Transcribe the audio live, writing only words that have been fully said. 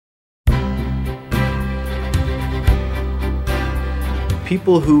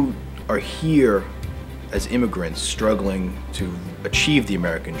People who are here as immigrants struggling to achieve the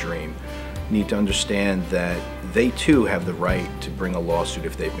American dream need to understand that they too have the right to bring a lawsuit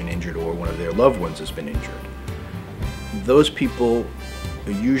if they've been injured or one of their loved ones has been injured. Those people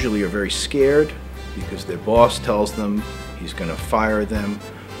usually are very scared because their boss tells them he's going to fire them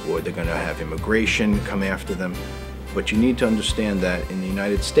or they're going to have immigration come after them. But you need to understand that in the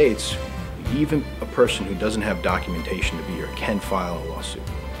United States, even a person who doesn't have documentation to be here can file a lawsuit.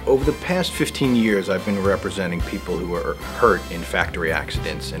 Over the past 15 years, I've been representing people who are hurt in factory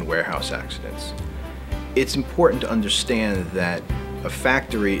accidents and warehouse accidents. It's important to understand that a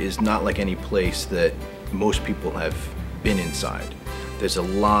factory is not like any place that most people have been inside. There's a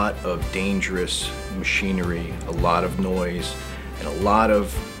lot of dangerous machinery, a lot of noise, and a lot of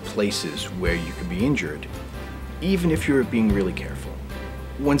places where you could be injured, even if you're being really careful.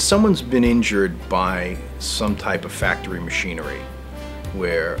 When someone's been injured by some type of factory machinery,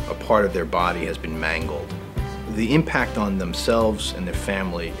 where a part of their body has been mangled, the impact on themselves and their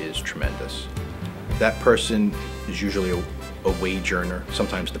family is tremendous. That person is usually a wage earner,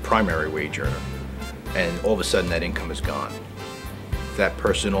 sometimes the primary wage earner, and all of a sudden that income is gone. That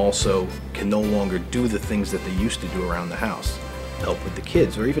person also can no longer do the things that they used to do around the house, help with the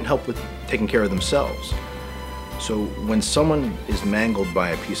kids, or even help with taking care of themselves. So when someone is mangled by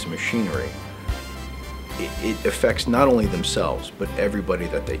a piece of machinery, it affects not only themselves, but everybody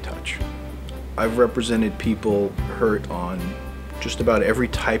that they touch. I've represented people hurt on just about every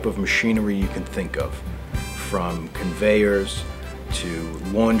type of machinery you can think of, from conveyors to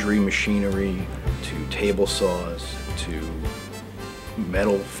laundry machinery to table saws to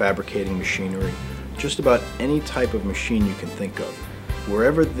metal fabricating machinery, just about any type of machine you can think of.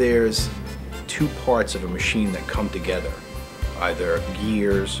 Wherever there's two parts of a machine that come together, either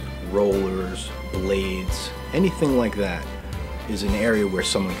gears, rollers, blades, anything like that, is an area where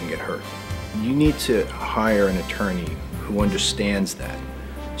someone can get hurt. You need to hire an attorney who understands that,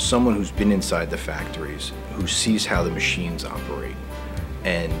 someone who's been inside the factories, who sees how the machines operate,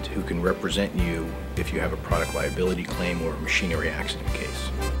 and who can represent you if you have a product liability claim or a machinery accident case.